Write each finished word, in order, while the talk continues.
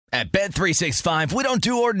At Bet365, we don't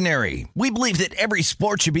do ordinary. We believe that every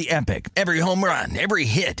sport should be epic. Every home run, every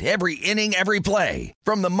hit, every inning, every play.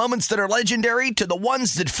 From the moments that are legendary to the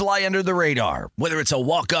ones that fly under the radar. Whether it's a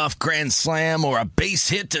walk-off grand slam or a base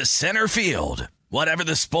hit to center field. Whatever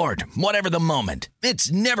the sport, whatever the moment.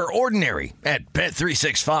 It's never ordinary at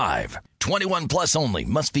Bet365. 21 plus only.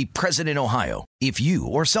 Must be present in Ohio. If you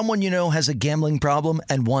or someone you know has a gambling problem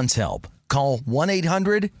and wants help, call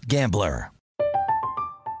 1-800-GAMBLER.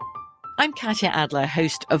 I'm Katya Adler,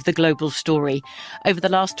 host of The Global Story. Over the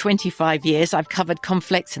last 25 years, I've covered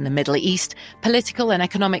conflicts in the Middle East, political and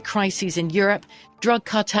economic crises in Europe, drug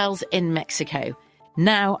cartels in Mexico.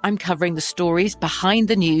 Now I'm covering the stories behind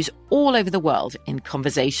the news all over the world in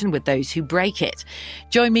conversation with those who break it.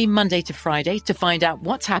 Join me Monday to Friday to find out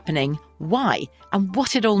what's happening, why, and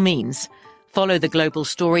what it all means. Follow The Global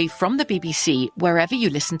Story from the BBC wherever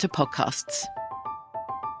you listen to podcasts.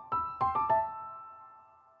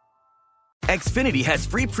 Xfinity has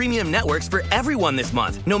free premium networks for everyone this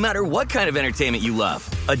month, no matter what kind of entertainment you love.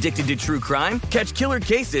 Addicted to true crime? Catch killer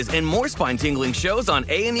cases and more spine-tingling shows on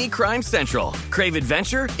A&E Crime Central. Crave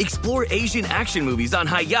adventure? Explore Asian action movies on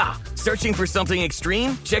Hi-YAH. Searching for something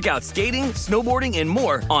extreme? Check out skating, snowboarding, and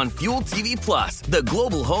more on Fuel TV Plus, the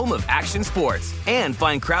global home of action sports. And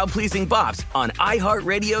find crowd-pleasing bops on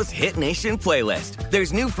iHeartRadio's Hit Nation playlist.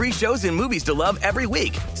 There's new free shows and movies to love every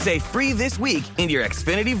week. Say free this week in your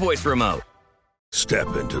Xfinity voice remote.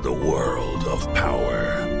 Step into the world of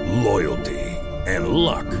power, loyalty, and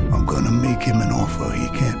luck. I'm gonna make him an offer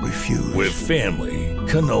he can't refuse. With family,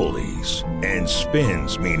 cannolis, and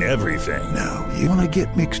spins mean everything. Now, you wanna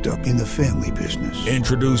get mixed up in the family business.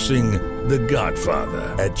 Introducing The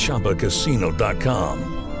Godfather at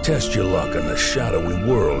ChumbaCasino.com. Test your luck in the shadowy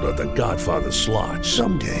world of The Godfather slot.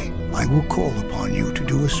 Someday, I will call upon you to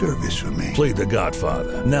do a service for me. Play The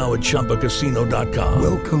Godfather, now at ChumbaCasino.com.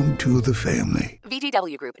 Welcome to the family.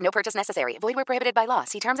 VGW Group. No purchase necessary. Void where prohibited by law.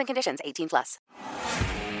 See terms and conditions. 18 plus.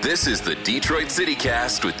 This is the Detroit City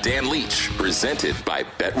Cast with Dan Leach, presented by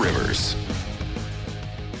BetRivers.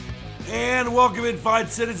 And welcome in, fine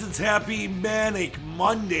citizens. Happy Manic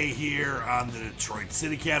Monday here on the Detroit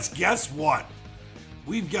City Cast. Guess what?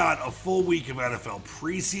 We've got a full week of NFL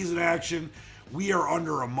preseason action. We are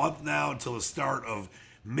under a month now until the start of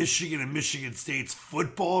Michigan and Michigan State's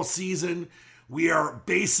football season. We are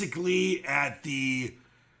basically at the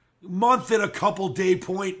month and a couple day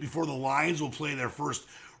point before the Lions will play their first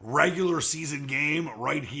regular season game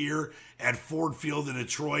right here at Ford Field in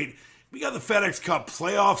Detroit. We got the FedEx Cup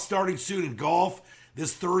playoffs starting soon in golf.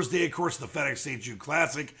 This Thursday, of course, the FedEx St. Jude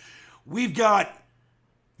Classic. We've got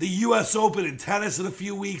the U.S. Open in tennis in a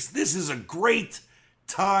few weeks. This is a great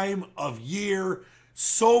time of year.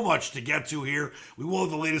 So much to get to here. We will have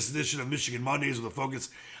the latest edition of Michigan Mondays with a focus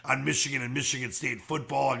on Michigan and Michigan State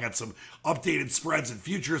football. I got some updated spreads and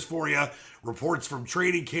futures for you. Reports from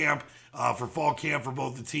training camp for fall camp for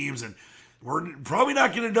both the teams. And we're probably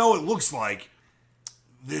not going to know, it looks like,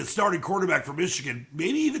 the starting quarterback for Michigan,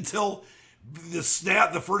 maybe even till the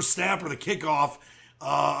first snap or the kickoff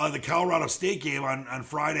on the Colorado State game on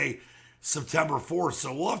Friday, September 4th.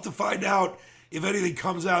 So we'll have to find out if anything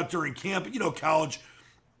comes out during camp. You know, college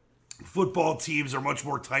football teams are much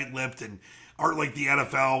more tight-lipped and aren't like the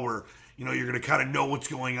NFL where, you know, you're going to kind of know what's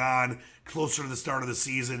going on closer to the start of the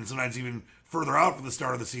season, sometimes even further out from the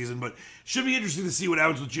start of the season. But should be interesting to see what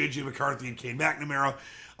happens with J.J. McCarthy and Kane McNamara.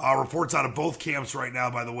 Reports out of both camps right now,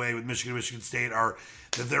 by the way, with Michigan and Michigan State are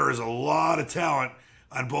that there is a lot of talent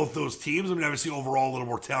on both those teams. I mean, obviously, overall, a little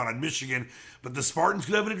more talent on Michigan, but the Spartans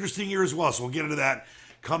could have an interesting year as well. So we'll get into that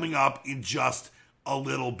coming up in just a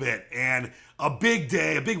little bit. And a big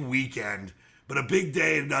day, a big weekend, but a big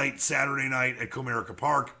day and night, Saturday night at Comerica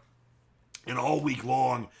Park. And all week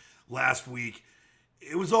long last week,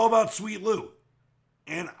 it was all about Sweet Lou.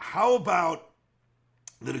 And how about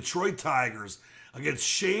the Detroit Tigers against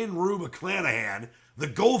Shane Rue McClanahan, the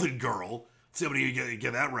Golden Girl? See how many of you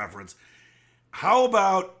get that reference. How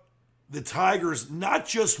about the Tigers not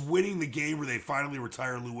just winning the game where they finally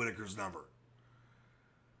retire Lou Whitaker's number,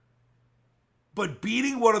 but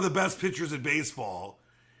beating one of the best pitchers in baseball,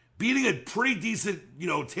 beating a pretty decent,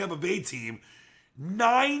 Tampa Bay team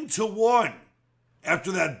 9-1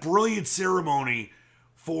 after that brilliant ceremony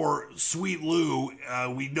for Sweet Lou.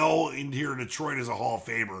 We know in here in Detroit is a Hall of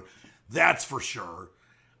Famer. That's for sure.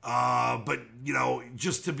 But,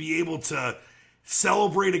 just to be able to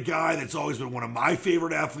celebrate a guy that's always been one of my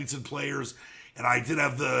favorite athletes and players. And I did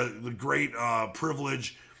have the great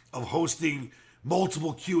privilege of hosting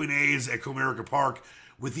multiple Q&As at Comerica Park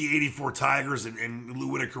with the 84 Tigers, and Lou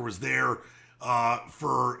Whitaker was there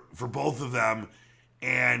for both of them.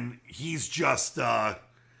 And he's just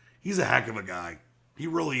he's a heck of a guy. He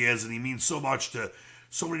really is, and he means so much to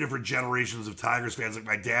so many different generations of Tigers fans, like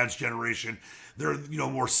my dad's generation. They're,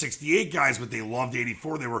 more 68 guys, but they loved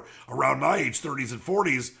 84. They were around my age, 30s and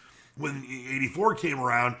 40s, when 84 came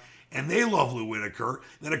around, and they love Lou Whitaker.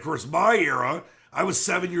 Then, of course, my era, I was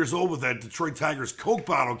 7 years old with that Detroit Tigers Coke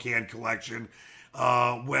bottle can collection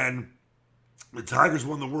when the Tigers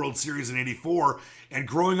won the World Series in 84, and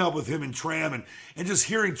growing up with him and Tram, and just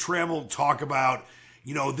hearing Trammell talk about,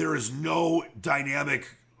 there is no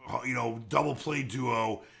dynamic, double play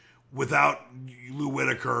duo without Lou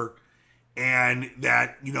Whitaker, and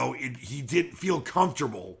that, he didn't feel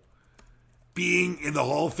comfortable being in the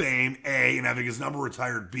Hall of Fame, A, and having his number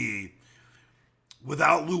retired, B,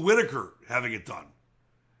 without Lou Whitaker having it done.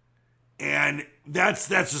 And that's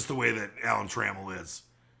just the way that Alan Trammell is.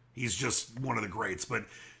 He's just one of the greats. But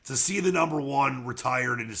to see the number one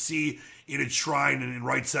retired and to see it enshrined in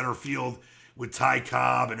right center field with Ty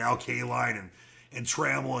Cobb and Al Kaline and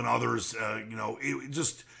Trammell and others, it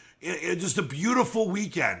just a beautiful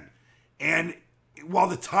weekend. And while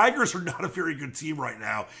the Tigers are not a very good team right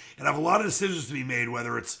now and have a lot of decisions to be made,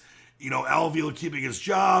 whether it's, Al Avila keeping his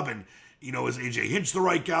job and, is A.J. Hinch the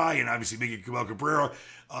right guy, and obviously Miguel Cabrera,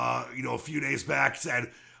 a few days back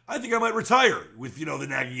said, I think I might retire with, the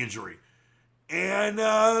nagging injury. And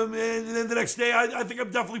then the next day, I think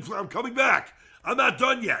I'm coming back. I'm not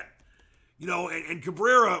done yet. And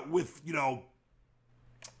Cabrera with,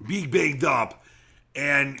 being banged up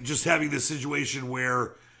and just having this situation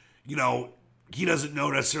where, he doesn't know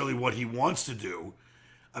necessarily what he wants to do.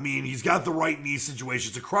 I mean, he's got the right knee situation.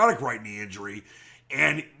 It's a chronic right knee injury.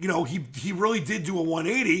 And, he really did do a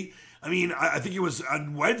 180. I mean, I think it was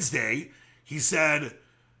on Wednesday, he said,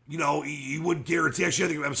 he wouldn't guarantee.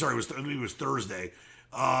 Actually, it was Thursday.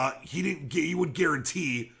 He would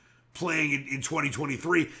guarantee playing in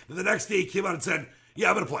 2023. And the next day he came out and said, yeah,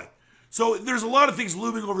 I'm going to play. So there's a lot of things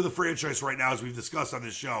looming over the franchise right now, as we've discussed on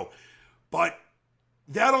this show. But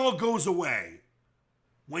that all goes away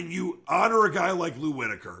when you honor a guy like Lou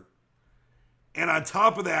Whitaker. And on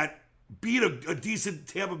top of that, beat a decent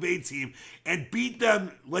Tampa Bay team and beat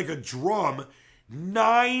them like a drum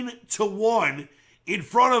 9-1 in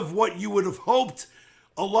front of what you would have hoped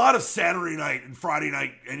a lot of Saturday night and Friday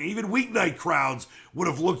night and even weeknight crowds would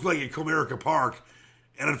have looked like at Comerica Park.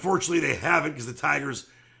 And unfortunately they haven't, because the Tigers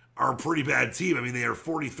are a pretty bad team. I mean, they are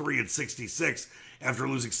 43-66 after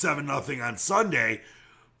losing 7-0 on Sunday.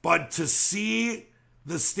 But to see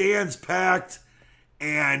the stands packed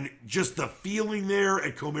and just the feeling there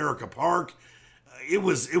at Comerica Park, it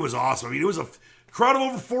was awesome. I mean, it was a crowd of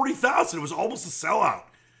over 40,000. It was almost a sellout.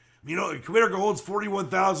 Comerica holds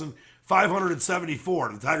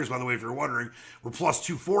 41,574. The Tigers, by the way, if you're wondering, were plus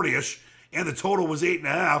 240-ish, and the total was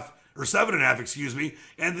 8.5 or 7.5, excuse me.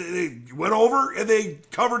 And they went over and they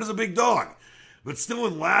covered as a big dog, but still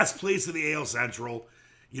in last place in the AL Central.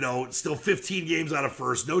 Still 15 games out of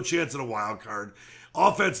first, no chance at a wild card.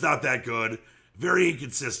 Offense not that good. Very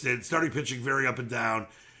inconsistent, starting pitching very up and down.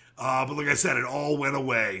 But like I said, it all went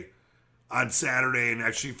away on Saturday, and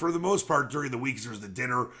actually for the most part during the week, there was the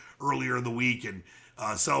dinner earlier in the week and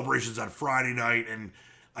celebrations on Friday night. And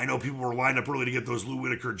I know people were lined up early to get those Lou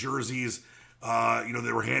Whitaker jerseys.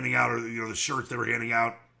 They were handing out, or the shirts they were handing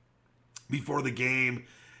out before the game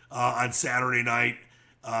on Saturday night.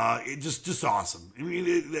 It just awesome. I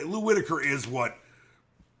mean, Lou Whitaker is what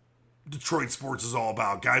Detroit sports is all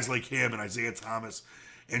about. Guys like him and Isaiah Thomas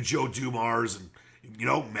and Joe Dumars and,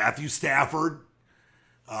 Matthew Stafford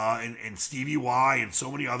and Stevie Y and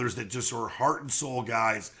so many others that just are heart and soul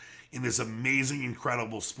guys in this amazing,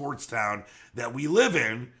 incredible sports town that we live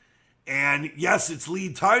in. And yes, it's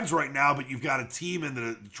lead times right now, but you've got a team in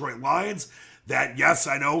the Detroit Lions that, yes,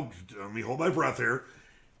 I know, let me hold my breath here,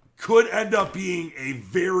 could end up being a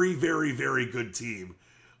very, very, very good team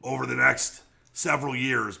over the next several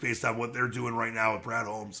years based on what they're doing right now with Brad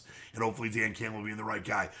Holmes and hopefully Dan Campbell being the right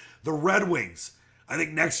guy. The Red Wings, I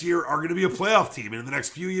think next year are going to be a playoff team, and in the next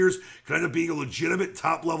few years could end up being a legitimate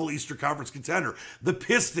top-level Eastern Conference contender. The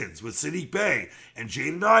Pistons with Sadiq Bey and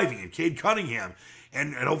Jaden Ivey and Cade Cunningham,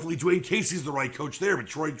 and hopefully Dwayne Casey's the right coach there, but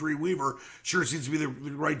Troy Dreamweaver sure seems to be the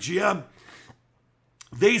right GM.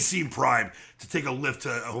 They seem primed to take a lift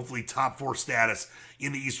to hopefully top 4 status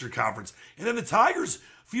in the Eastern Conference. And then the Tigers,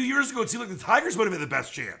 a few years ago, it seemed like the Tigers would have been the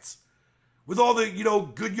best chance. With all the,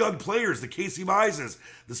 good young players, the Casey Mizes,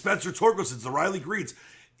 the Spencer Torkelsons, the Riley Greens.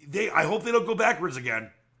 I hope they don't go backwards again.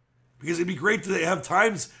 Because it'd be great to have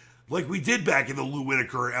times like we did back in the Lou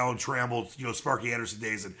Whitaker, Alan Trammell, Sparky Anderson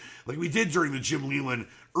days, and like we did during the Jim Leyland,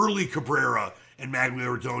 early Cabrera, and Manuel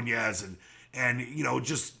Ordonez, And,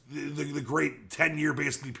 just the great 10-year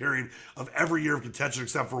basically period of every year of contention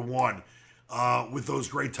except for one with those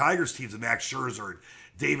great Tigers teams of Max Scherzer and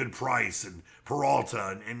David Price and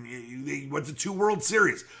Peralta. And they went to 2 World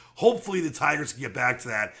Series. Hopefully the Tigers can get back to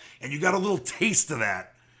that. And you got a little taste of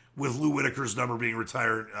that with Lou Whitaker's number being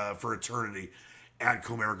retired for eternity at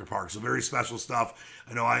Comerica Park. So very special stuff.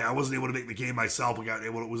 I know I wasn't able to make the game myself.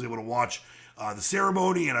 Was able to watch the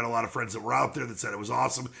ceremony, and I had a lot of friends that were out there that said it was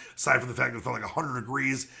awesome, aside from the fact that it felt like 100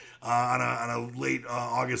 degrees on a late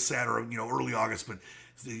August Saturday, early August, but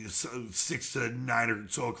 6 to 9 or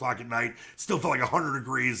so o'clock at night, still felt like 100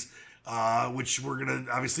 degrees, which we're going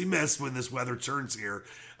to obviously miss when this weather turns here.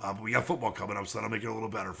 But we got football coming up, so that'll make it a little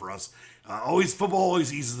better for us. Football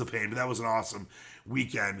always eases the pain, but that was an awesome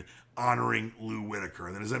weekend honoring Lou Whitaker.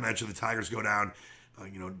 And then, as I mentioned, the Tigers go down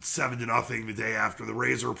 7-0 the day after. The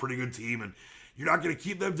Rays are a pretty good team, and you're not going to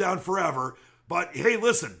keep them down forever. But hey,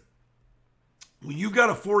 listen, when you got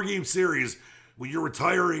a 4-game series, when you're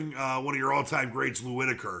retiring one of your all-time greats, Lou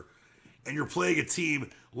Whitaker, and you're playing a team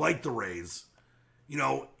like the Rays, you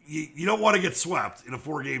don't want to get swept in a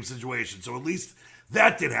 4-game situation. So at least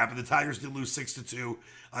that did happen. The Tigers did lose 6-2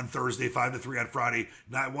 on Thursday, 5-3 on Friday,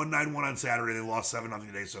 9-1 on Saturday. They lost 7-0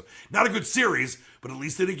 today. So not a good series, but at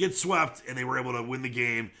least they didn't get swept, and they were able to win the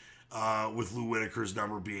game with Lou Whitaker's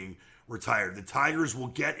number being retired. The Tigers will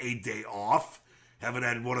get a day off. Haven't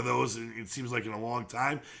had one of those, it seems like, in a long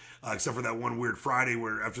time, except for that one weird Friday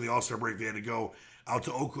where after the All-Star break they had to go out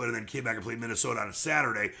to Oakland and then came back and played Minnesota on a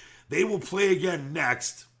Saturday. They will play again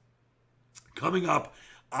next, coming up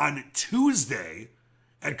on Tuesday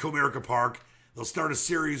at Comerica Park. They'll start a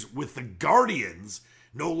series with the Guardians.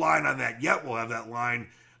 No line on that yet. We'll have that line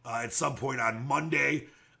at some point on Monday.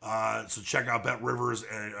 So check out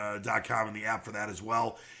BetRivers.com and the app for that as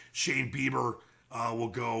well. Shane Bieber will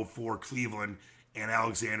go for Cleveland, and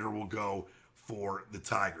Alexander will go for the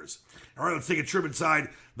Tigers. All right, let's take a trip inside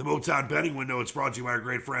the Motown betting window. It's brought to you by our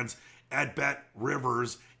great friends at Bet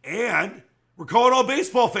Rivers. And we're calling all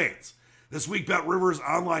baseball fans. This week, Bet Rivers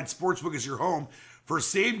Online Sportsbook is your home for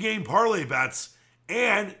same-game parlay bets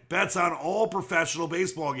and bets on all professional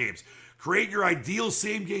baseball games. Create your ideal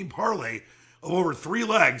same-game parlay of over 3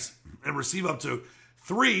 legs and receive up to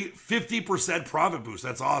 3 50% profit boosts.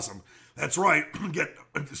 That's awesome. That's right. Get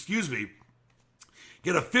a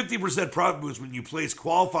 50% profit boost when you place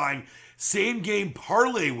qualifying same-game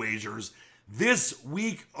parlay wagers this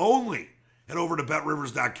week only. Head over to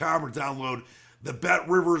BetRivers.com or download the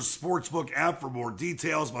BetRivers Sportsbook app for more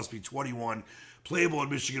details. Must be 21. Playable in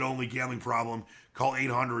Michigan only. Gambling problem? Call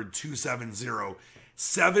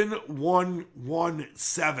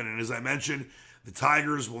 800-270-7117. And as I mentioned, the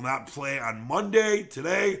Tigers will not play on Monday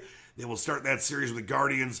today. They will start that series with the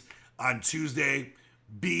Guardians on Tuesday.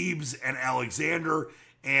 Biebs and Alexander.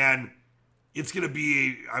 And it's going to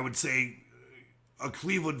be, I would say, a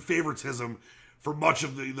Cleveland favoritism for much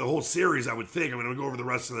of the whole series, I would think. I'm going to go over the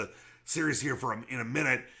rest of the series here in a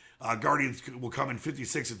minute. Guardians will come in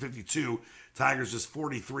 56 and 52. Tigers just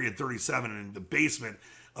 43 and 37 in the basement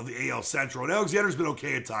of the AL Central. And Alexander's been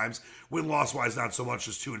okay at times. Win-loss wise, not so much,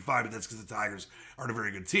 just 2 and 5, but that's because the Tigers aren't a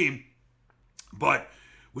very good team. But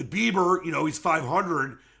with Bieber, he's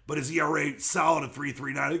 500, but his ERA solid at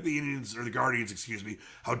 3.39. I think the Guardians,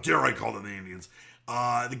 how dare I call them the Indians?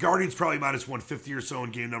 The Guardians probably minus 150 or so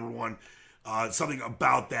in game number 1. Something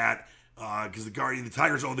about that. Because the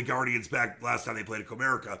Tigers owned the Guardians back last time they played at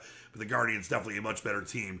Comerica, but the Guardians definitely a much better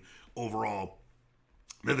team overall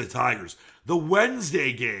than the Tigers. The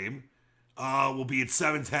Wednesday game will be at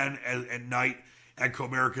 7:10 at night at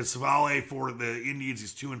Comerica. Savale for the Indians,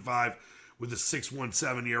 he's 2 and 5 with a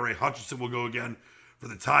 6.17 ERA. Hutchinson will go again for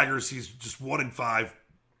the Tigers. He's just 1 and 5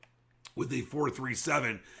 with a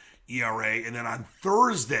 4.37 ERA. And then on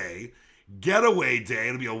Thursday, getaway day,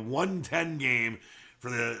 it'll be a 1:10 game for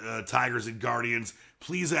the Tigers and Guardians.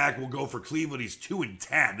 Plezak will go for Cleveland. He's 2 and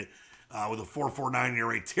 10 with a 4.49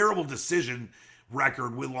 ERA. Terrible decision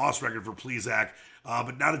record, win-loss record for Plezak,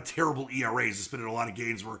 but not a terrible ERA. He's just been in a lot of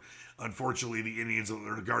games where, unfortunately, the Indians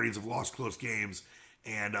or the Guardians have lost close games,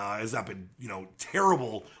 and has not been,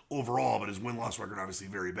 terrible overall, but his win-loss record obviously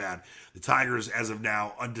very bad. The Tigers, as of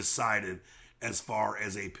now, undecided as far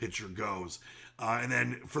as a pitcher goes. And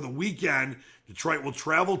then for the weekend, Detroit will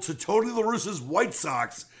travel to Tony La Russa's White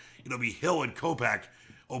Sox. It'll be Hill and Kopech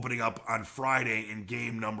opening up on Friday in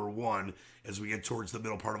game number 1 as we get towards the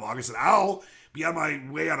middle part of August. And I'll be on my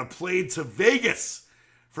way on a plane to Vegas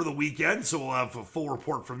for the weekend, so we'll have a full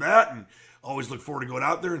report from that. And always look forward to going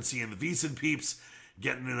out there and seeing the VEASAN peeps,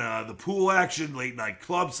 getting in the pool action, late night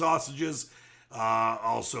club sausages,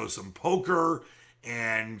 also some poker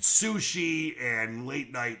and sushi and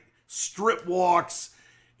late night strip walks.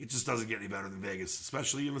 It just doesn't get any better than Vegas,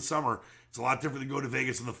 especially in the summer. It's a lot different than going to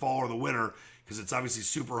Vegas in the fall or the winter because it's obviously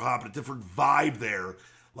super hot, but a different vibe there. A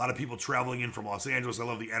lot of people traveling in from Los Angeles. I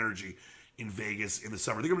love the energy in Vegas in the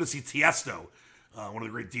summer. I think I'm going to see Tiesto, one of the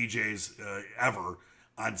great DJs ever,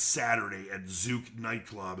 on Saturday at Zouk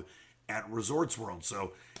Nightclub at Resorts World.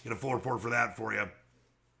 So get a full report for that for you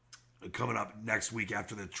coming up next week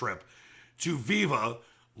after the trip to Viva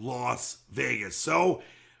Las Vegas. So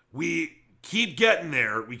we keep getting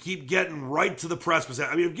there. We keep getting right to the precipice.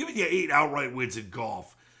 I mean, I've given you 8 outright wins in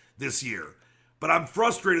golf this year, but I'm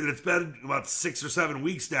frustrated that it's been about 6 or 7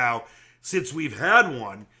 weeks now since we've had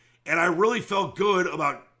one, and I really felt good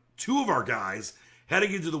about 2 of our guys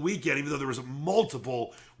heading into the weekend, even though there was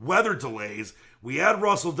multiple weather delays. We had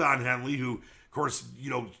Russell Don Henley, who, of course,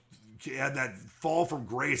 had that fall from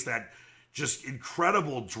grace, that just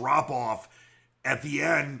incredible drop-off at the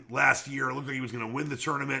end last year. It looked like he was going to win the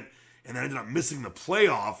tournament, and then ended up missing the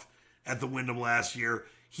playoff at the Wyndham last year.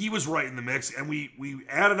 He was right in the mix, and we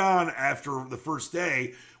added on after the first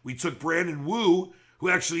day. We took Brandon Wu, who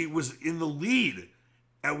actually was in the lead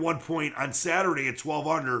at one point on Saturday at 12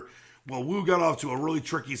 under. Well, Wu got off to a really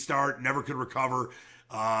tricky start, never could recover.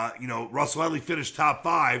 Russell Henley finished top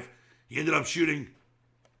 5. He ended up shooting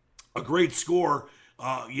a great score.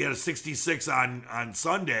 He had a 66 on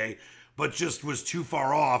Sunday, but just was too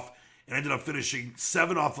far off and ended up finishing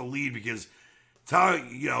 7 off the lead because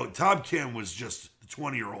Tom Kim was just the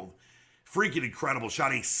 20-year-old. Freaking incredible.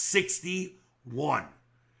 Shot a 61.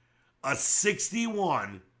 A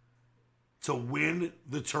 61 to win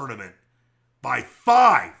the tournament by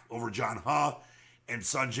 5 over John Ha and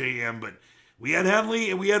Sungjae Im. But we had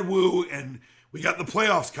Henley and we had Wu, and we got the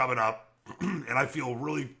playoffs coming up. And I feel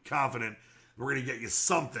really confident we're going to get you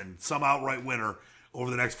some outright winner over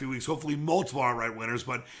the next few weeks. Hopefully multiple outright winners.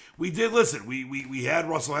 But we did listen. We had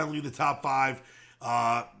Russell Henley in the top 5.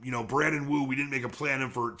 Brandon Wu, we didn't make a play on him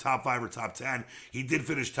for top 5 or top 10. He did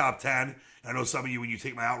finish top 10. I know some of you, when you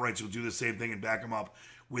take my outrights, you'll do the same thing and back him up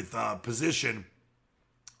with position.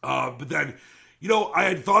 But then, I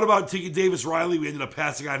had thought about taking Davis Riley. We ended up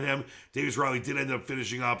passing on him. Davis Riley did end up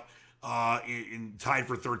finishing up in tied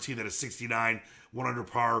for 13 at a 69, 1 under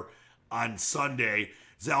par on Sunday.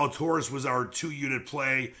 Zalatoris was our 2-unit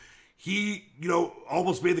play. He,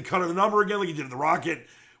 almost made the cut of the number again like he did in the Rocket.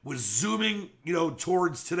 Was zooming,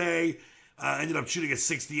 towards today. Ended up shooting a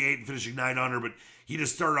 68 and finishing 9 under, but he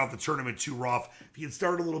just started off the tournament too rough. If he had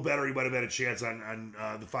started a little better, he might have had a chance on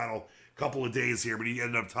the final couple of days here, but he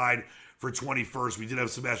ended up tied for 21st. We did have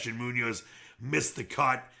Sebastian Munoz miss the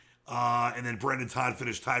cut, and then Brendan Todd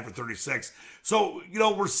finished tied for 36. So,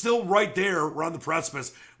 we're still right there. We're on the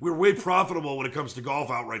precipice. We're way profitable when it comes to golf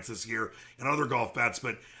outrights this year and other golf bets,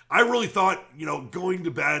 but I really thought, going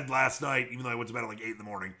to bed last night, even though I went to bed at like 8 in the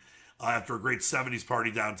morning, after a great 70s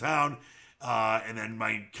party downtown, and then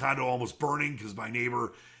my condo almost burning because my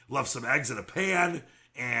neighbor left some eggs in a pan,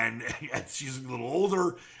 and she's a little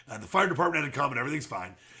older, and the fire department had to come, and everything's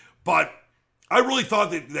fine. But I really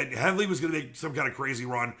thought that Henley was going to make some kind of crazy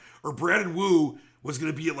run, or Brandon Wu was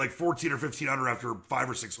going to be at like 14 or 15 under after 5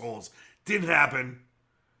 or 6 holes. Didn't happen,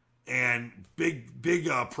 and big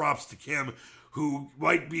props to Kim, who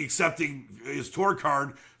might be accepting his tour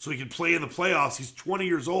card so he can play in the playoffs. He's 20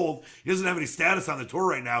 years old. He doesn't have any status on the tour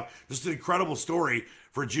right now. Just an incredible story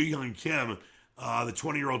for Ji-Hyun Kim, the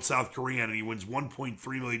 20-year-old South Korean, and he wins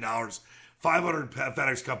 $1.3 million, 500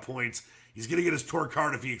 FedEx Cup points. He's going to get his tour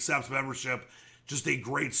card if he accepts membership. Just a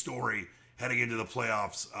great story heading into the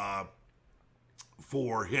playoffs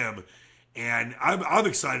for him. And I'm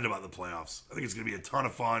excited about the playoffs. I think it's going to be a ton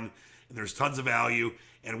of fun, and there's tons of value.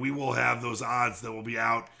 And we will have those odds that will be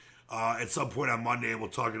out at some point on Monday, and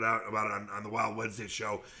we'll talk about it on the Wild Wednesday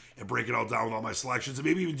show and break it all down with all my selections, and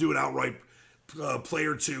maybe even do an outright play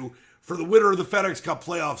or two for the winner of the FedEx Cup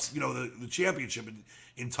playoffs, the championship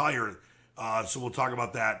entire. So we'll talk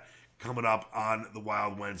about that coming up on the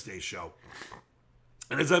Wild Wednesday show.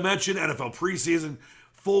 And as I mentioned, NFL preseason,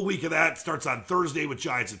 full week of that starts on Thursday with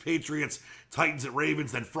Giants and Patriots, Titans at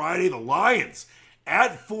Ravens, then Friday, the Lions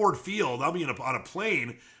at Ford Field. I'll be on a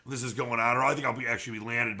plane when this is going on, or I think I'll actually be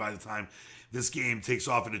landed by the time this game takes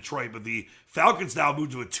off in Detroit. But the Falcons now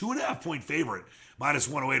moved to a 2.5-point favorite,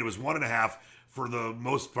 -108. It was 1.5 for the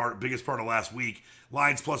most part, biggest part of last week.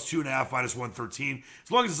 Lions plus 2.5, -113.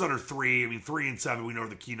 As long as it's under 3, 3 and 7, we know are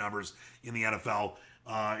the key numbers in the NFL.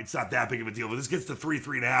 It's not that big of a deal. But this gets to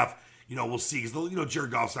 3.5, we'll see. Because,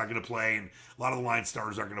 Jared Goff's not going to play, and a lot of the Lions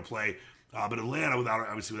starters aren't going to play. But Atlanta,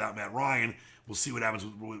 without Matt Ryan, we'll see what happens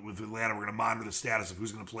with Atlanta. We're going to monitor the status of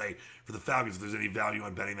who's going to play for the Falcons, if there's any value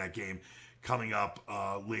on betting that game coming up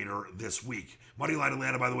later this week. Moneyline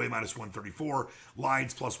Atlanta, by the way, minus 134.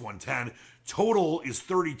 Lines plus 110. Total is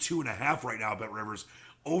 32.5 right now at Bet Rivers.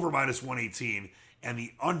 Over minus 118. And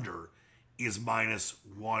the under is minus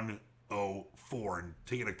 104. And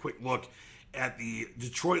taking a quick look at the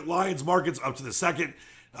Detroit Lions markets up to the second.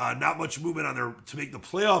 Not much movement on there to make the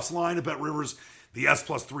playoffs line at Bet Rivers. The S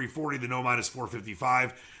plus 340, the no minus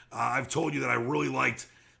 455. I've told you that I really liked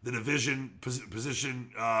the division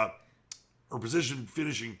position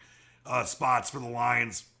finishing spots for the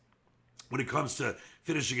Lions when it comes to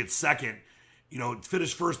finishing at second.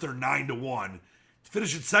 Finish first, they're 9-1.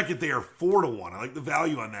 Finish at second, they are 4-1. I like the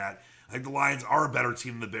value on that. I think the Lions are a better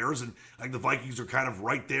team than the Bears, and I think the Vikings are kind of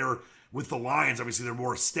right there with the Lions. Obviously, they're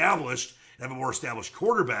more established and have a more established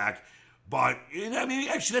quarterback. But,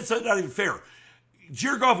 actually, that's not even fair.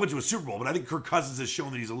 Jared Goff went to a Super Bowl, but I think Kirk Cousins has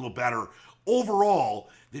shown that he's a little better overall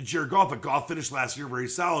than Jared Goff. But Goff finished last year very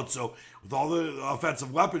solid. So with all the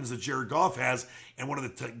offensive weapons that Jared Goff has and one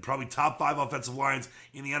of the probably top 5 offensive lines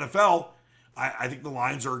in the NFL, I think the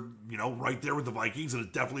Lions are, right there with the Vikings, and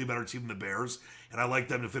it's definitely a better team than the Bears. And I like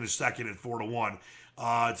them to finish second at 4-1.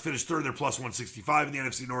 To finish third, they're plus 165 in the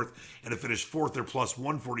NFC North, and to finish fourth, they're plus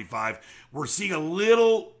 145. We're seeing a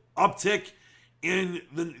little uptick in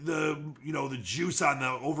the juice on the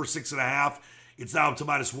over 6.5. It's now up to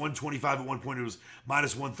minus 125. At one point it was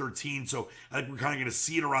minus 113. So I think we're kind of going to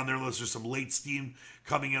see it around there unless there's some late steam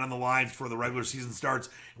coming in on the lines before the regular season starts.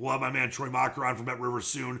 We'll have my man Troy Mocker on from Bet Rivers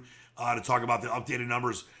soon to talk about the updated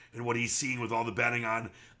numbers and what he's seeing with all the betting on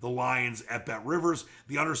the Lions at Bet Rivers.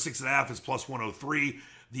 The under 6.5 is plus 103.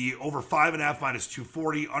 The over 5.5 minus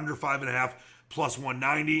 240. Under 5.5 plus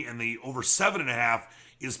 190. And the over 7.5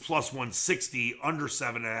 is plus 160. Under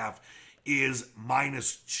 7.5 is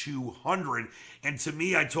minus 200. And to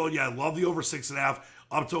me, I told you I love the over 6.5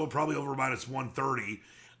 up to probably over minus 130.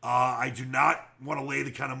 I do not want to lay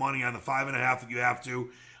the kind of money on the 5.5 that you have to.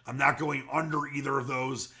 I'm not going under either of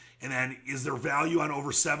those. And then is there value on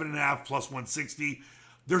over 7.5 plus 160?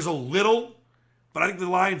 There's a little, but I think the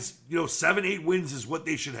Lions, 7-8 wins is what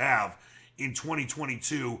they should have in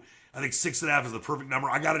 2022. I think 6.5 is the perfect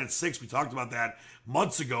number. I got it at 6. We talked about that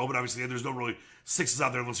months ago, but obviously there's no really 6s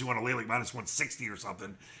out there unless you want to lay like minus 160 or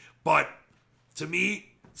something. But to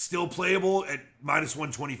me, still playable at minus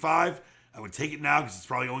 125. I would take it now because it's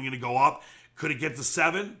probably only going to go up. Could it get to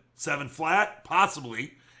 7 flat?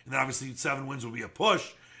 Possibly. And then obviously 7 wins would be a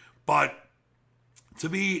push. But to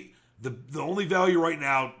me, the only value right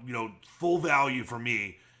now, full value for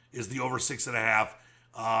me is the over 6.5.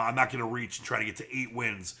 I'm not going to reach and try to get to 8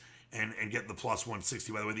 wins and get the plus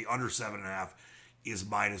 160. By the way, the under 7.5 is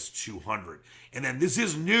minus 200. And then this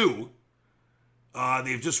is new.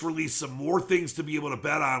 They've just released some more things to be able to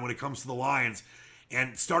bet on when it comes to the Lions.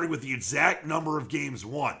 And starting with the exact number of games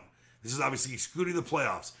won. This is obviously excluding the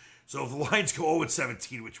playoffs. So if the Lions go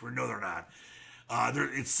 0-17, which we know they're not,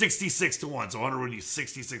 it's 66-1. So 100 would be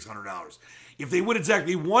 $6,600. If they win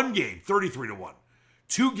exactly 1 game, 33-1.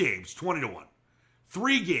 2 games, 20-1.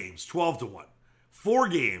 3 games, 12-1. 4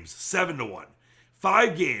 games, 7-1.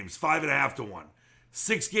 5 games, 5.5-1.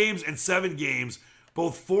 6 games and 7 games,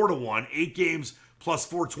 both 4-1. 8 games plus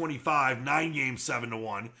 425. 9 games,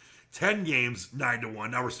 7-1. 10 games,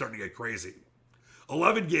 9-1. Now we're starting to get crazy.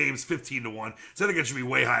 11 games, 15-1. So I think it should be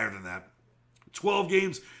way higher than that. 12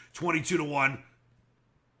 games, 22-1.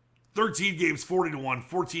 13 games, 40-1.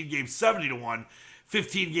 14 games, 70-1.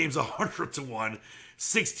 15 games, 100-1.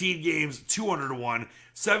 16 games, 200-1.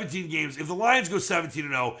 17 games. If the Lions go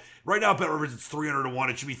 17-0, right now, Bet Rivers, it's 300-1.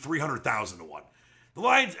 It should be 300,000 to 1. The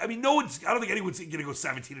Lions, I don't think anyone's going to go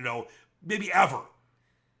 17-0, maybe ever.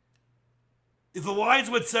 If the Lions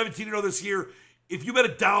went 17-0 this year, if you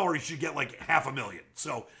bet $1, you should get like $500,000.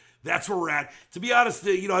 So that's where we're at. To be honest,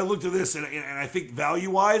 I looked at this and I think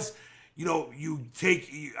value-wise,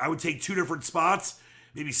 I would take 2 different spots,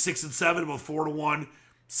 maybe 6 and 7, about 4-1,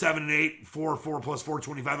 7 and 8, 4 plus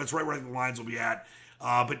 425. That's right where I think the Lions will be at.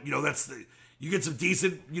 But you get some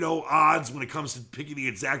decent, odds when it comes to picking the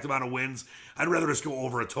exact amount of wins. I'd rather just go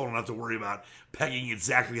over a total, not have to worry about pegging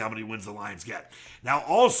exactly how many wins the Lions get. Now,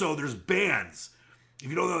 also, there's bands. If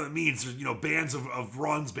you don't know what that means, there's, bands of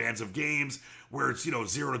runs, bands of games, where it's, 0-2,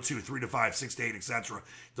 3-5, 6-8, etc.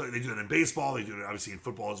 They do that in baseball. They do it, obviously, in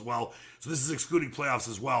football as well. So this is excluding playoffs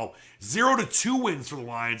as well. 0-2 wins for the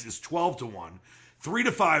Lions is 12-1.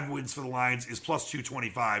 3-5 wins for the Lions is plus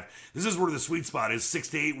 225. This is where the sweet spot is.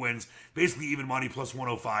 6-8 wins, basically even money, plus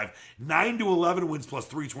 105. 9-11 wins, plus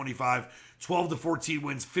 325. 12-14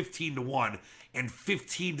 wins, 15-1. And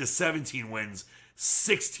 15-17 wins,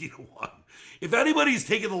 60-1. If anybody's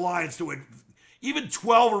taking the Lions to win even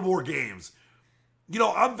 12 or more games,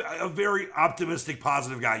 I'm a very optimistic,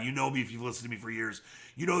 positive guy. You know me if you've listened to me for years.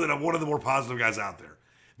 You know that I'm one of the more positive guys out there.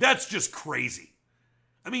 That's just crazy.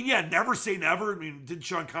 I mean, yeah, never say never. I mean, didn't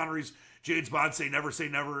Sean Connery's James Bond say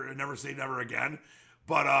never and never say never again?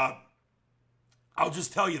 But I'll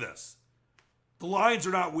just tell you this. The Lions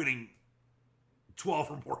are not winning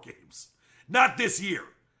 12 or more games. Not this year.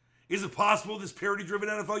 Is it possible this parity-driven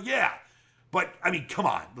NFL? Yeah. But, I mean, come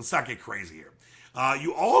on. Let's not get crazy here.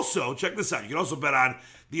 You also, check this out, you can also bet on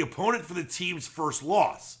the opponent for the team's first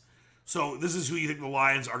loss. So this is who you think the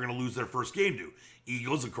Lions are going to lose their first game to.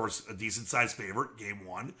 Eagles, of course, a decent-sized favorite, game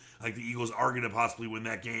one. I think the Eagles are going to possibly win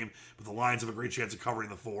that game, but the Lions have a great chance of covering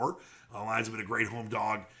the 4. The Lions have been a great home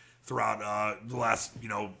dog throughout the last,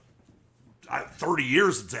 30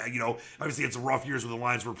 years. Obviously it's a rough years where the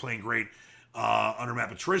Lions were playing great under Matt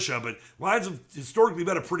Patricia, but Lions have historically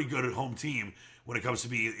been a pretty good at home team when it comes to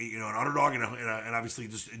be an underdog and obviously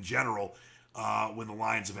just in general. When the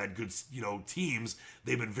Lions have had good, teams,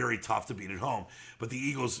 they've been very tough to beat at home. But the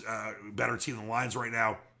Eagles, better team than the Lions right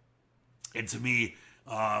now. And to me,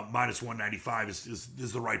 minus 195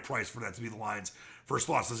 is the right price for that to be the Lions' first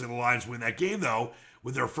loss. Let's say the Lions win that game, though,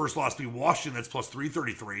 with their first loss being Washington, that's plus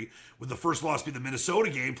 333. With the first loss being the Minnesota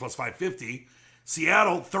game, plus 550.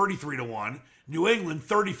 Seattle, 33-1. New England,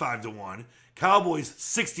 35-1. Cowboys,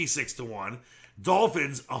 66-1.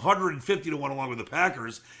 Dolphins, 150-1 along with the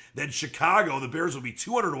Packers. Then Chicago, the Bears would be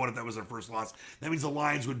 200-1 if that was their first loss. That means the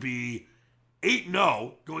Lions would be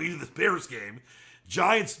 8-0 going into the Bears game.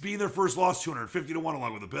 Giants being their first loss, 250-1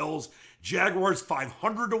 along with the Bills. Jaguars,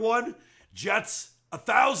 500-1. Jets,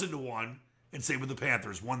 1,000-1. And same with the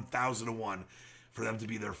Panthers, 1,000-1 for them to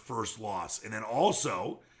be their first loss. And then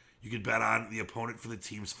also, you can bet on the opponent for the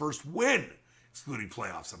team's first win, excluding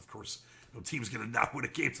playoffs. Of course, no team's going to not win a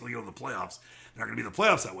game until you go to the playoffs. They're not going to be in the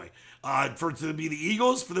playoffs that way. For it to be the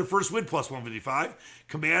Eagles for their first win, plus 155.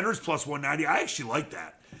 Commanders, plus 190. I actually like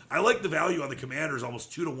that. I like the value on the Commanders,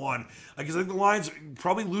 almost 2-1. Because I think the Lions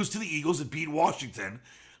probably lose to the Eagles and beat Washington.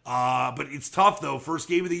 But it's tough, though. First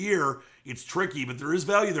game of the year, it's tricky, but there is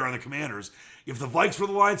value there on the Commanders. If the Vikes were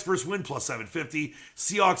the Lions' first win, plus 750.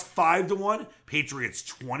 Seahawks, 5-1. Patriots,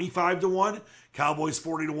 25-1. Cowboys,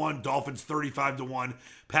 40-1. Dolphins, 35-1.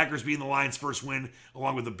 Packers being the Lions' first win,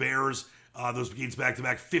 along with the Bears. Those games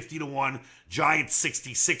back-to-back, 50-1. Giants,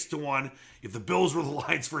 66-1. If the Bills were the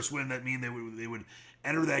Lions' first win, that mean they would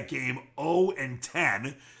enter that game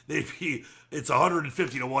 0-10. It's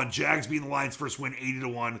 150-1. Jags being the Lions' first win,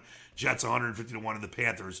 80-1. Jets, 150-1. And the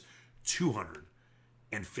Panthers, 250-1.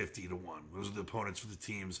 Those are the opponents for the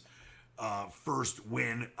team's first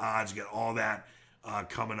win odds. You get all that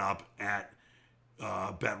coming up at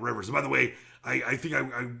Bet Rivers. And by the way, I think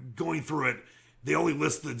I'm going through it. They only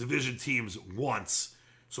list the division teams once.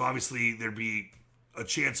 So obviously there'd be a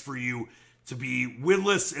chance for you to be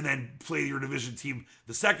winless and then play your division team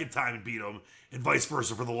the second time and beat them, and vice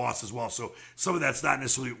versa for the loss as well. So some of that's not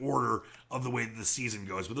necessarily order of the way that the season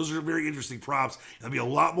goes. But those are very interesting props. There'll be a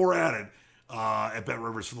lot more added at Bet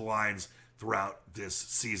Rivers for the Lions throughout this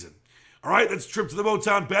season. All right, that's a trip to the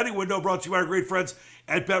Motown betting window brought to you by our great friends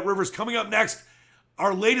at Bet Rivers. Coming up next,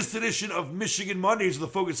 our latest edition of Michigan Mondays with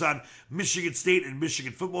a focus on Michigan State and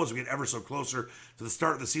Michigan football as we get ever so closer to the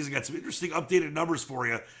start of the season. Got some interesting updated numbers for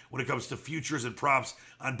you when it comes to futures and props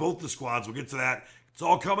on both the squads. We'll get to that. It's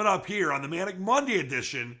all coming up here on the Manic Monday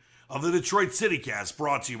edition of the Detroit City Cast,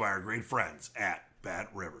 brought to you by our great friends at Bet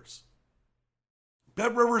Rivers.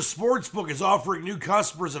 Bet Rivers Sportsbook is offering new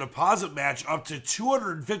customers a deposit match up to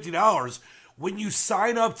 $250 when you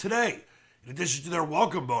sign up today, in addition to their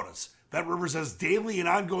welcome bonus. Bet Rivers has daily and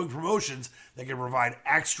ongoing promotions that can provide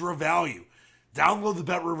extra value. Download the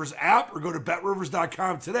Bet Rivers app or go to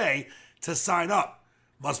betrivers.com today to sign up.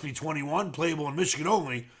 Must be 21, playable in Michigan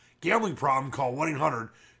only. Gambling problem, call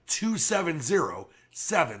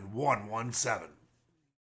 1-800-270-7117.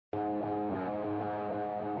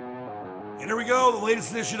 And here we go, the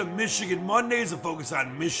latest edition of Michigan Mondays, a focus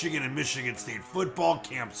on Michigan and Michigan State football.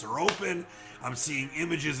 Camps are open. I'm seeing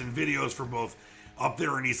images and videos from both up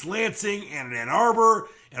there in East Lansing and in Ann Arbor.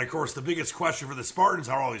 And of course, the biggest question for the Spartans,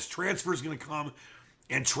 how are all these transfers going to come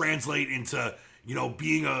and translate into,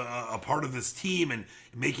 being a part of this team and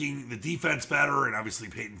making the defense better, and obviously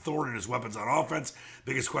Peyton Thorne and his weapons on offense.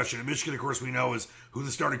 Biggest question in Michigan, of course, we know is who the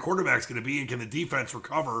starting quarterback is going to be, and can the defense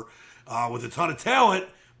recover with a ton of talent,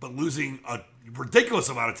 but losing a ridiculous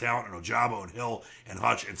amount of talent in Ojabo and Hill and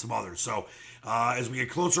Hutch and some others. So as we get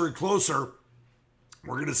closer and closer,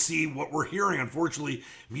 we're going to see what we're hearing. Unfortunately,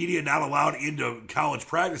 media not allowed into college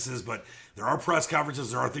practices, but There are press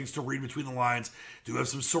conferences. There are things to read between the lines. Do have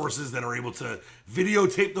some sources that are able to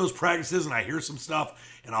videotape those practices, and I hear some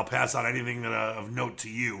stuff, and I'll pass on anything of note to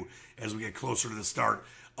you as we get closer to the start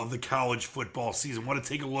of the college football season. Want to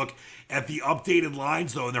take a look at the updated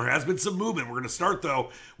lines, though, and there has been some movement. We're going to start, though,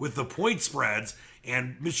 with the point spreads,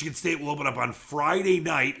 and Michigan State will open up on Friday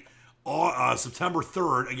night, September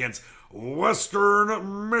 3rd, against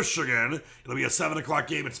Western Michigan. It'll be a 7 o'clock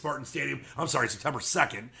game at Spartan Stadium. I'm sorry, September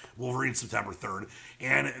 2nd. Wolverines September 3rd.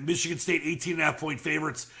 And Michigan State 18.5 point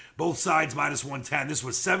favorites. Both sides minus 110. This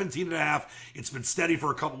was 17.5. It's been steady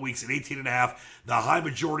for a couple weeks at 18.5. The high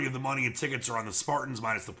majority of the money and tickets are on the Spartans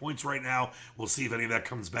minus the points right now. We'll see if any of that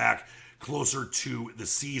comes back closer to the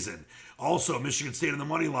season. Also, Michigan State on the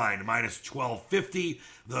money line, minus 1250.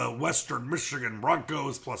 The Western Michigan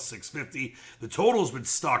Broncos, plus 650. The total's been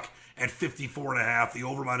stuck at 54.5. The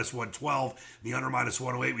over, minus 112. The under, minus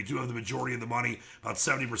 108. We do have the majority of the money, about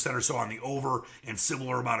 70% or so on the over, and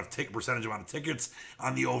similar amount of percentage amount of tickets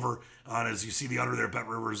on the over. As you see, the under there, Bet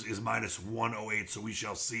Rivers is minus 108, so we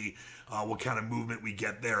shall see what kind of movement we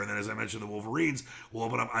get there. And then, as I mentioned, the Wolverines will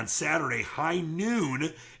open up on Saturday, high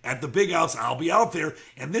noon at the Big House. I'll be out there,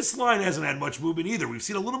 and this line hasn't had much movement either. We've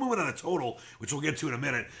seen a little movement on the total, which we'll get to in a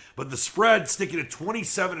minute, but the spread sticking at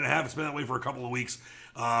 27.5. It's been that way for a couple of weeks.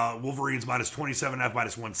 Wolverines minus 27.5,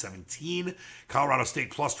 minus 117. Colorado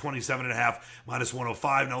State plus 27.5, minus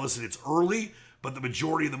 105. Now listen, it's early, but the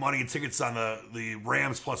majority of the money and tickets on the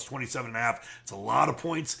Rams plus 27.5. It's a lot of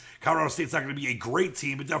points. Colorado State's not going to be a great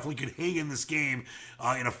team, but definitely could hang in this game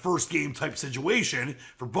in a first game type situation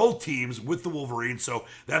for both teams with the Wolverines. So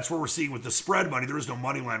that's what we're seeing with the spread money. There is no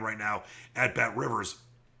money line right now at Bet Rivers.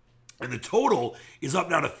 And the total is up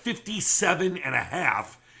now to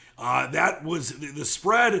 57.5. That was the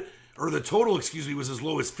spread, or the total, was as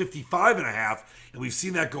low as 55.5. And we've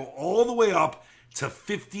seen that go all the way up to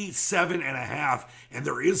 57.5, and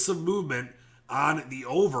there is some movement on the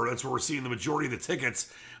over. That's where we're seeing the majority of the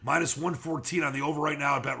tickets. Minus 114 on the over right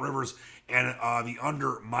now at Bet Rivers, and the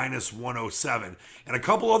under minus 107. And a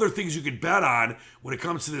couple other things you could bet on when it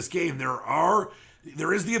comes to this game.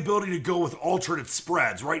 There is the ability to go with alternate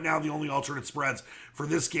spreads. Right now, the only alternate spreads for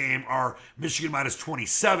this game are Michigan minus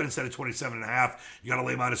 27 instead of 27.5. You got to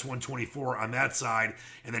lay minus 124 on that side.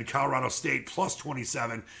 And then Colorado State plus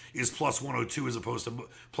 27 is plus 102 as opposed to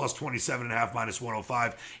plus 27.5 minus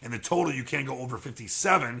 105. And the total, you can go over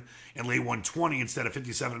 57 and lay 120 instead of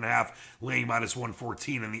 57.5, laying minus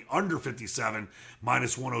 114. And the under 57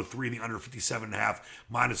 minus 103, the under 57.5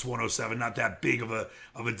 minus 107. Not that big of a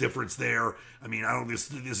difference there. I mean, I don't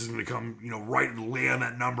think this is going to come, right and lay on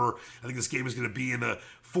that number. I think this game is going to be in the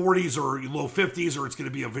 40s or low 50s, or it's going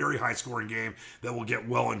to be a very high scoring game that will get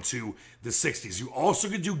well into the 60s. You also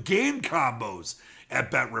can do game combos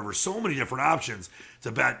at Bet Rivers. So many different options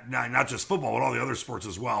to bet, not just football, but all the other sports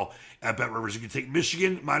as well at Bet Rivers. You can take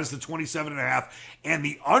Michigan minus the 27.5 and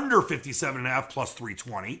the under 57.5 plus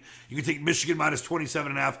 320. You can take Michigan minus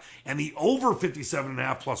 27.5 and the over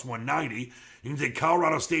 57.5 plus 190. You can take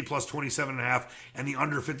Colorado State plus 27.5 and the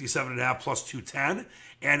under 57.5 plus 210.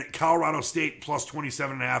 And Colorado State plus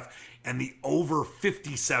 27.5 and the over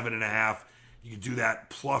 57.5. You can do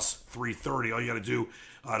that plus 330. All you got to do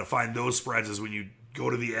to find those spreads is when you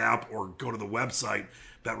go to the app or go to the website,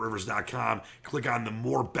 betrivers.com, click on the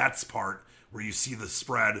more bets part where you see the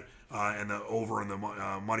spread and the over and the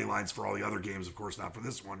money lines for all the other games, of course, not for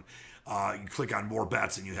this one. You click on more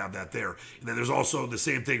bets and you have that there. And then there's also the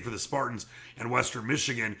same thing for the Spartans and Western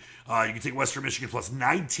Michigan. You can take Western Michigan plus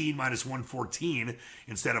 19 minus 114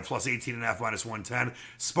 instead of plus 18.5 minus 110.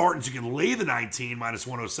 Spartans, you can lay the 19 minus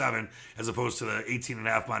 107 as opposed to the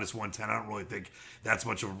 18.5 minus 110. I don't really think that's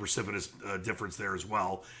much of a precipitous difference there as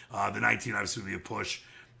well. The 19 obviously would be a push.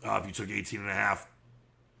 If you took 18.5.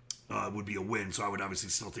 Would be a win, so I would obviously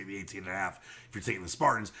still take the 18.5 if you're taking the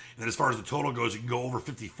Spartans. And then as far as the total goes, you can go over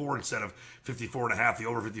 54 instead of 54.5. The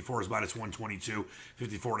over 54 is minus 122.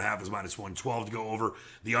 54.5 is minus 112 to go over.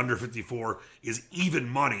 The under 54 is even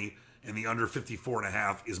money, and the under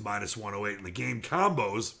 54.5 is minus 108. And the game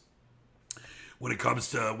combos, when it comes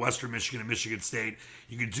to Western Michigan and Michigan State,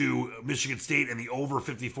 you can do Michigan State and the over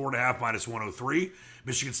 54.5 minus 103.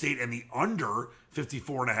 Michigan State and the under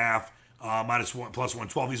 54.5 minus 1 plus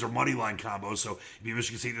 112. These are money line combos, so it'd be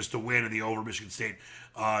Michigan State just to win in the over, Michigan State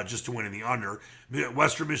just to win in the under.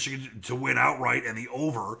 Western Michigan to win outright and the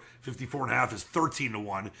over 54.5 is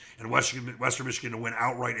 13-1, and Western Michigan to win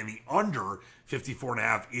outright and the under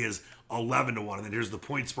 54.5 is 11-1. And then here's the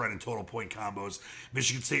point spread and total point combos.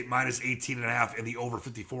 Michigan State minus 18.5 and the over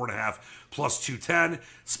 54.5 plus 210.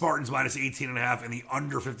 Spartans minus 18.5 and the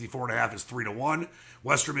under 54.5 is 3-1.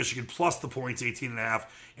 Western Michigan plus the points 18.5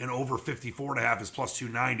 and over 54.5 is plus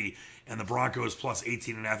 290. And the Broncos plus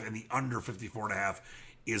 18.5 and the under 54.5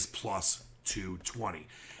 is plus 220.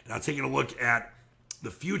 Now taking a look at the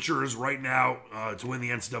futures right now to win the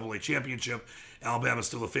NCAA championship. Alabama's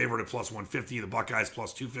still a favorite at plus 150. The Buckeyes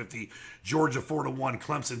plus 250. Georgia 4-1.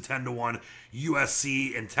 Clemson 10-1.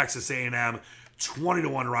 USC and Texas A&M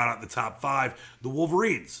 20-1 round out the top 5. The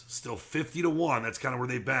Wolverines still 50-1. That's kind of where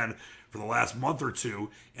they've been for the last month or two.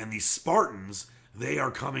 And the Spartans, they are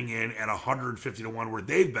coming in at 150-1 where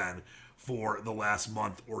they've been for the last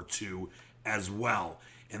month or two as well.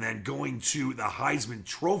 And then going to the Heisman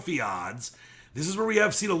Trophy odds, this is where we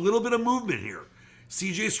have seen a little bit of movement here.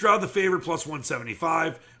 C.J. Stroud, the favorite, plus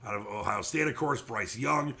 175. Out of Ohio State, of course. Bryce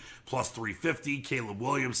Young, plus 350. Caleb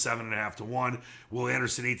Williams, 7.5-1. Will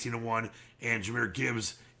Anderson, 18-1. And Jahmyr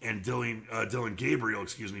Gibbs and Dylan Gabriel,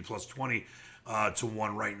 plus 20 to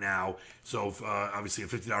 1 right now. So obviously a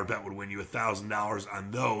 $50 bet would win you $1,000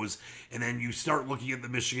 on those. And then you start looking at the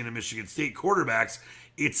Michigan and Michigan State quarterbacks.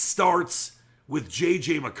 It starts with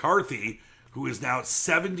J.J. McCarthy, who is now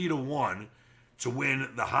 70-1 to win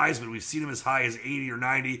the Heisman. We've seen him as high as 80 or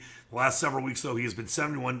 90. The last several weeks, though, he has been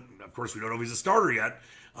 71. Of course, we don't know if he's a starter yet,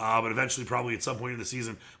 but eventually, probably at some point in the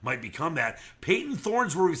season, might become that. Peyton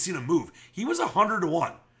Thorne's where we've seen him move. He was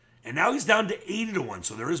 100-1, and now he's down to 80-1.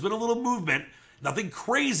 So there has been a little movement. Nothing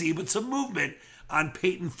crazy, but some movement on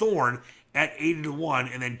Peyton Thorne at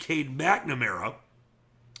 80-1. And then Cade McNamara,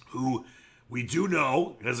 who we do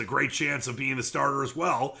know has a great chance of being the starter as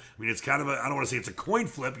well. I mean, it's kind of I don't want to say it's a coin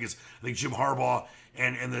flip because I think Jim Harbaugh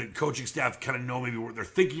and the coaching staff kind of know maybe what they're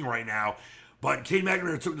thinking right now. But Cade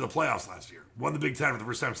McNamara took to the playoffs last year. Won the Big Ten for the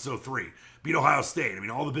first time since 2003. Beat Ohio State. I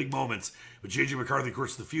mean, all the big moments. But J.J. McCarthy, of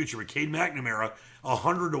course, the future. But Cade McNamara,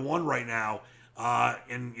 100-1 right now.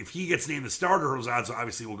 And if he gets named the starter, those odds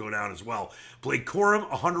obviously will go down as well. Blake Corum,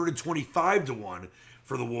 125-1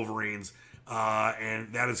 for the Wolverines.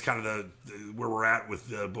 And that is kind of where we're at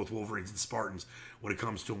with both Wolverines and Spartans when it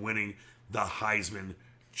comes to winning the Heisman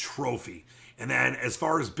Trophy. And then as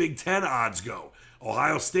far as Big Ten odds go,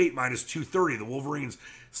 Ohio State minus 230. The Wolverines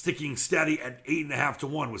sticking steady at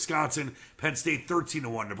 8.5-1. Wisconsin, Penn State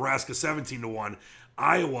 13-1. Nebraska 17-1.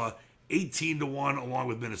 Iowa 18-1 along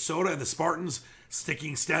with Minnesota. And the Spartans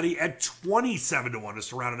sticking steady at 27-1. Just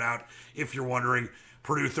to round it out, if you're wondering.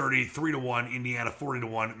 Purdue 33-1, Indiana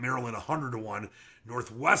 40-1, Maryland 100-1,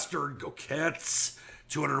 Northwestern, go Cats,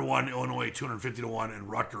 200-1, Illinois 250-1, and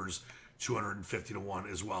Rutgers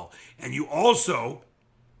 250-1 as well. And you also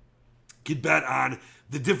can bet on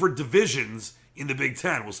the different divisions in the Big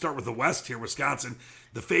Ten. We'll start with the West here. Wisconsin,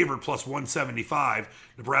 the favorite, plus 175.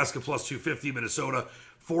 Nebraska, plus 250. Minnesota,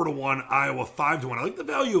 4-1. Iowa, 5-1. I like the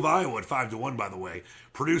value of Iowa at 5-1, by the way.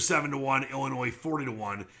 Purdue, 7-1. Illinois,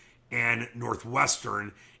 40-1. And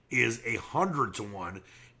Northwestern is 100-1.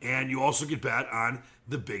 And you also get bet on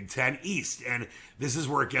the Big Ten East. And this is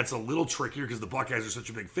where it gets a little trickier because the Buckeyes are such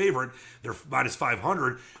a big favorite. They're minus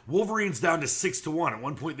 500. Wolverines down to 6-1. At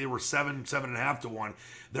one point, they were 7.5-1.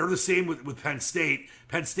 They're the same with Penn State.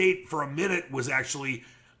 Penn State, for a minute, was actually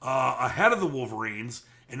ahead of the Wolverines.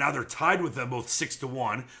 And now they're tied with them, both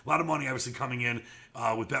 6-1. A lot of money, obviously, coming in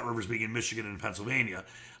with BetRivers being in Michigan and Pennsylvania.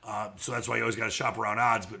 So that's why you always got to shop around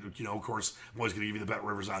odds. But, of course, I'm always going to give you the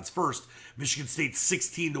BetRivers odds first. Michigan State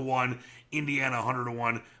 16-1, Indiana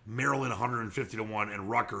 100-1, Maryland 150-1, and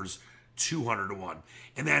Rutgers 200-1.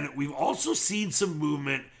 And then we've also seen some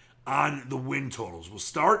movement on the win totals. We'll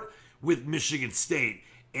start with Michigan State.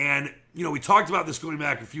 And, we talked about this going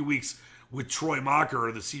back a few weeks with Troy Mocker,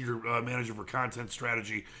 the senior manager for content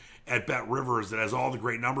strategy at BetRivers that has all the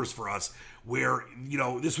great numbers for us, where,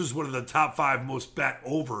 this was one of the top 5 most bet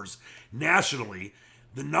overs nationally.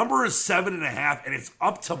 The number is 7.5, and it's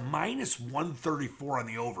up to minus 134 on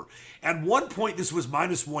the over. At one point, this was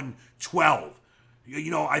minus 112.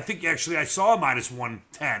 I think actually I saw minus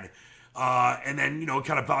 110. And then,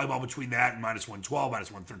 kind of volleyball between that and minus 112,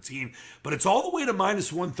 minus 113. But it's all the way to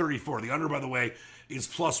minus 134. The under, by the way, is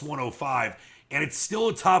plus 105. And it's still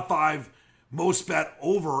a top 5 most bet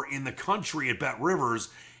over in the country at BetRivers.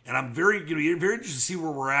 And I'm very interested to see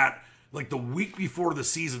where we're at, like the week before the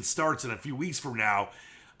season starts in a few weeks from now.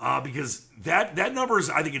 Because that number is,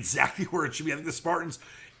 I think, exactly where it should be. I think the Spartans,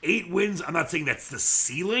 8 wins. I'm not saying that's the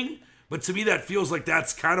ceiling, but to me, that feels like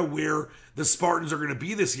that's kind of where the Spartans are going to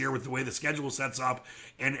be this year with the way the schedule sets up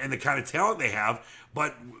and the kind of talent they have.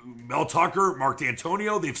 But Mel Tucker, Mark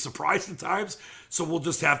D'Antonio, they've surprised at times, so we'll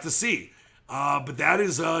just have to see. But that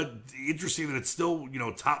is interesting that it's still,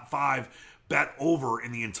 top 5 bet over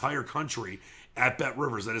in the entire country at Bet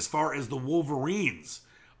Rivers. And as far as the Wolverines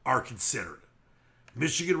are considered,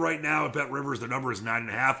 Michigan right now at Bet Rivers, the number is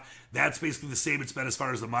 9.5. That's basically the same it's been as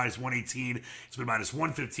far as the minus 118. It's been minus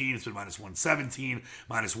 115. It's been minus 117,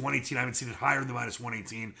 minus 118. I haven't seen it higher than minus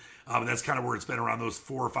 118. But that's kind of where it's been, around those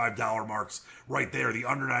 $4 or $5 marks right there. The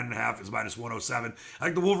under 9.5 is minus 107. I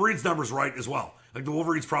think the Wolverines number's right as well. I think the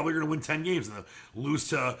Wolverines probably going to win 10 games and lose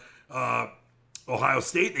to Ohio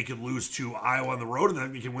State. They could lose to Iowa on the road, and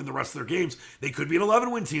then they can win the rest of their games. They could be an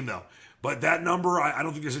 11-win team, though. But that number, I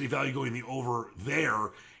don't think there's any value going the over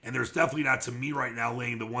there. And there's definitely not, to me right now,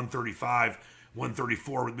 laying the 135,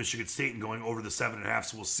 134 with Michigan State and going over the 7.5.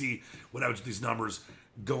 So we'll see what happens with these numbers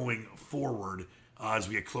going forward as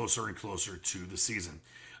we get closer and closer to the season.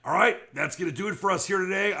 All right, that's going to do it for us here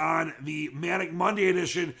today on the Manic Monday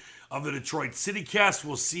edition of the Detroit City Cast.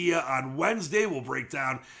 We'll see you on Wednesday. We'll break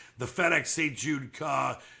down the FedEx St. Jude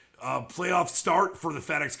playoff start for the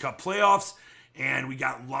FedEx Cup playoffs. And we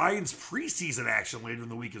got Lions preseason action later in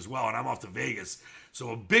the week as well. And I'm off to Vegas.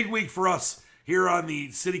 So a big week for us here on the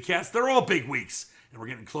CityCast. They're all big weeks. And we're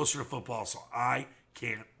getting closer to football, so I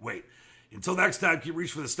can't wait. Until next time, keep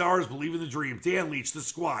reaching for the stars, believe in the dream. Dan Leach, the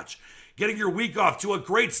Squatch, getting your week off to a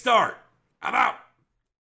great start. I'm out.